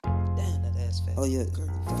Oh yeah,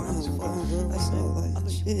 fine, girl. I said like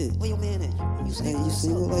shit. Where your man at? You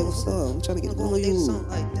single? Like what's up? I'm trying to get to know you.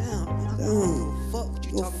 Like damn, fuck what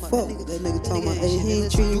you talking about? That nigga talking about, hey, he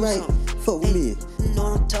ain't treat you right. Fuck with me. You know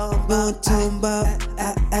what I'm talking about?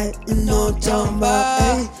 You know what I'm talking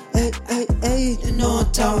about. Hey, you know what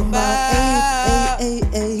I'm talking about. Hey,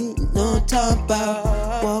 you know what I'm talking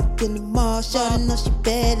about. Walk in the mall, shawty know she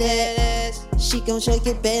badass. She gon' show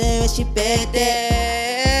you better when she badass.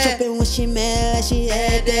 Trippin' when she mad like she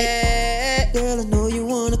had that. Girl, I know you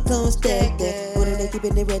wanna come and stack that. What are they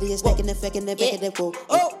keeping it ready? Stacking it, facking it, back of that roll.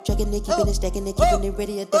 Tracking it, keeping it, stacking it, keeping it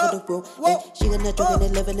ready, double the roll. She gonna drinking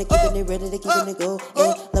it, living it, keeping it ready, keeping it go.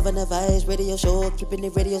 Loving the vibes, radio show, keeping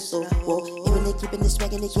it radio so. Even they keeping it,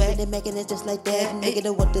 swagging it, keeping it, making it just like that.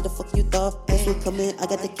 Nigga, what the fuck you thought? This will come in, I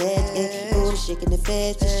got the cash. Oh, shaking it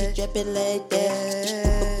fast, she trapping like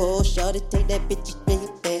that. Before, shawty take that bitch, bring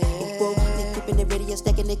it back. Keeping it ready,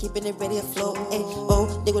 stacking it, keeping it ready, flow.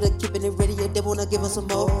 They wanna keeping it ready, they wanna give us some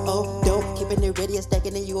more. Don't keeping it ready,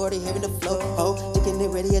 stacking it, you already having the flow. Taking it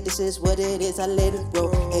ready, this is what it is, I let it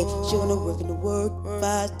roll. She wanna work in the work,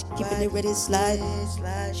 fast, keeping it ready, slide.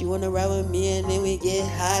 She wanna ride with me and then we get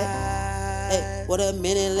high. What a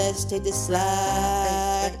minute, let's take this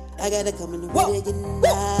slide. I gotta come in the ready, getting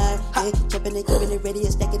high. Chopping it, keeping it ready,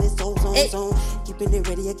 stacking it, zone. Keeping it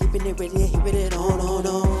ready, keeping it on.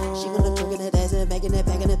 She gonna drink it, ass and back in it,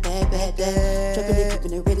 back. Chopping it,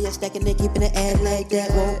 keeping it ready, stacking it, keeping it ass like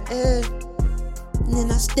that. And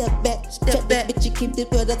then I step back, bitch, you keep this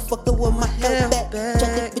motherfucker with my head back.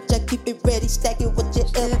 Check it, bitch, I keep it ready, stack it with your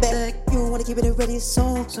head back. You don't wanna keep it ready, it's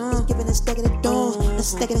on. Just keeping it, stacking it down.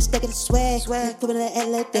 Stacking it, swag. Keeping it ass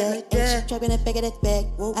like that. She trapping it, back of that back.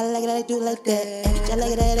 I like it, I do like that. I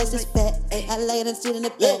like it, that's just fat. I like it, I sit in the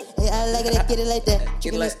back. I like it, I get it like that.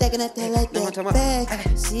 Keeping it, stacking it like that.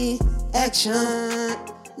 Back, see, action.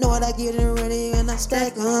 Know what I get it ready and I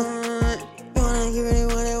stack on. You wanna hear it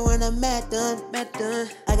when I'm mad done.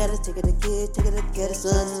 I gotta take it to get a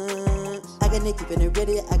son. I gotta keep it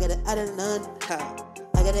ready, I gotta out of none.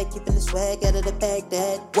 I gotta keep in the swag out of the bag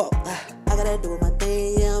that. Whoa, I gotta do my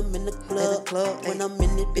thing, yeah, I'm in the club. When I'm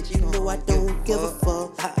in it, bitch, you know I don't give a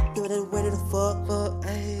fuck. Give it ready to fuck. What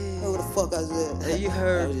the fuck I said? Hey, you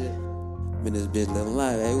heard. I'm in this bitch living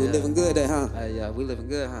life, hey, we living good there, huh? Yeah, we living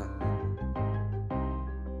good, huh?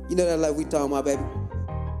 You know that life we talking about, baby?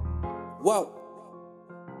 Whoa.